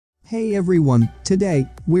Hey everyone, today,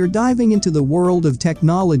 we're diving into the world of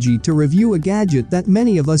technology to review a gadget that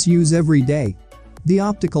many of us use every day. The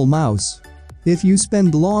optical mouse. If you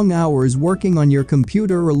spend long hours working on your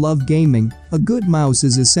computer or love gaming, a good mouse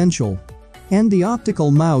is essential. And the optical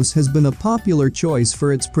mouse has been a popular choice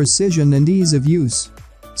for its precision and ease of use.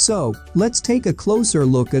 So, let's take a closer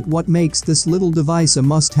look at what makes this little device a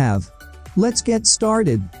must-have. Let's get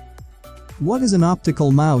started. What is an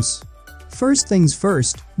optical mouse? First things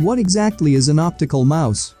first, what exactly is an optical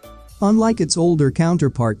mouse? Unlike its older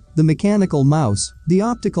counterpart, the mechanical mouse, the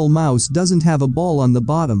optical mouse doesn't have a ball on the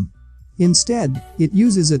bottom. Instead, it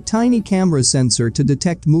uses a tiny camera sensor to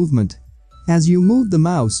detect movement. As you move the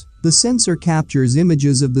mouse, the sensor captures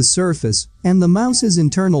images of the surface, and the mouse's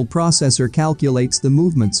internal processor calculates the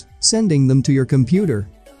movements, sending them to your computer.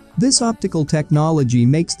 This optical technology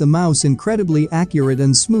makes the mouse incredibly accurate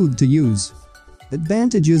and smooth to use.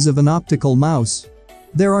 Advantages of an optical mouse.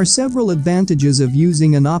 There are several advantages of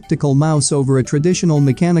using an optical mouse over a traditional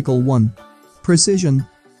mechanical one. Precision.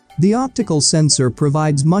 The optical sensor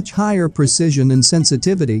provides much higher precision and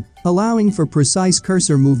sensitivity, allowing for precise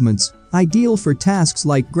cursor movements, ideal for tasks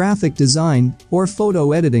like graphic design or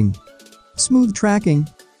photo editing. Smooth tracking.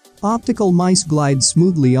 Optical mice glide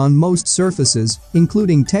smoothly on most surfaces,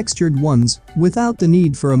 including textured ones, without the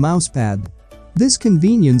need for a mousepad. This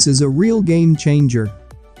convenience is a real game changer.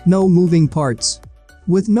 No moving parts.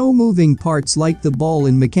 With no moving parts like the ball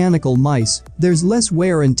in mechanical mice, there's less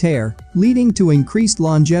wear and tear, leading to increased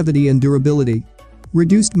longevity and durability.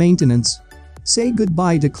 Reduced maintenance. Say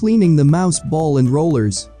goodbye to cleaning the mouse ball and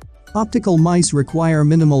rollers. Optical mice require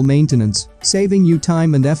minimal maintenance, saving you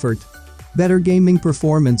time and effort. Better gaming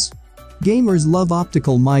performance. Gamers love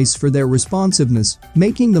optical mice for their responsiveness,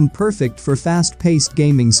 making them perfect for fast-paced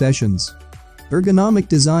gaming sessions. Ergonomic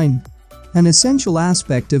design. An essential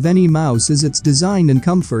aspect of any mouse is its design and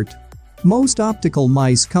comfort. Most optical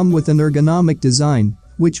mice come with an ergonomic design,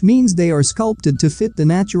 which means they are sculpted to fit the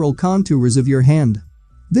natural contours of your hand.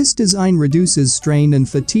 This design reduces strain and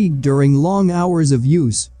fatigue during long hours of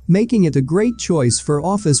use, making it a great choice for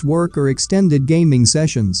office work or extended gaming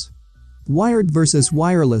sessions. Wired versus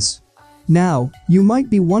wireless. Now, you might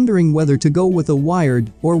be wondering whether to go with a wired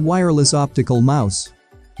or wireless optical mouse.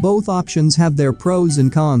 Both options have their pros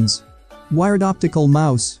and cons. Wired optical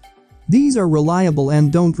mouse. These are reliable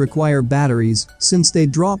and don't require batteries, since they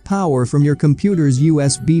draw power from your computer's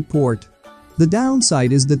USB port. The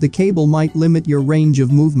downside is that the cable might limit your range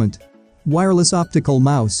of movement. Wireless optical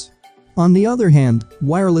mouse. On the other hand,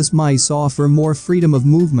 wireless mice offer more freedom of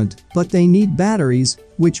movement, but they need batteries,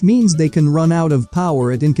 which means they can run out of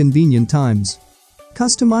power at inconvenient times.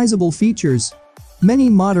 Customizable features.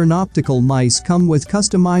 Many modern optical mice come with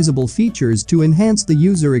customizable features to enhance the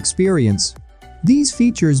user experience. These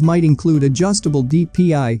features might include adjustable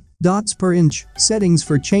DPI, dots per inch, settings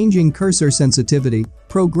for changing cursor sensitivity,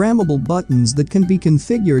 programmable buttons that can be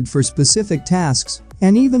configured for specific tasks,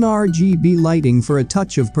 and even RGB lighting for a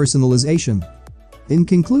touch of personalization. In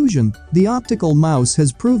conclusion, the optical mouse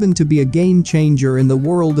has proven to be a game changer in the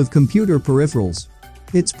world of computer peripherals.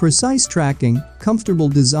 Its precise tracking, comfortable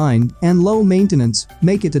design, and low maintenance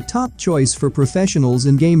make it a top choice for professionals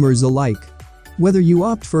and gamers alike. Whether you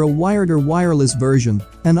opt for a wired or wireless version,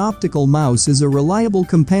 an optical mouse is a reliable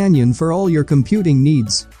companion for all your computing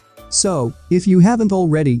needs. So, if you haven't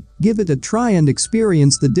already, give it a try and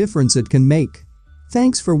experience the difference it can make.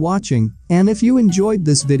 Thanks for watching, and if you enjoyed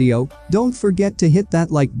this video, don't forget to hit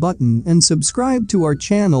that like button and subscribe to our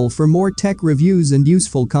channel for more tech reviews and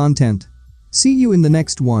useful content. See you in the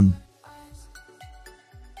next one.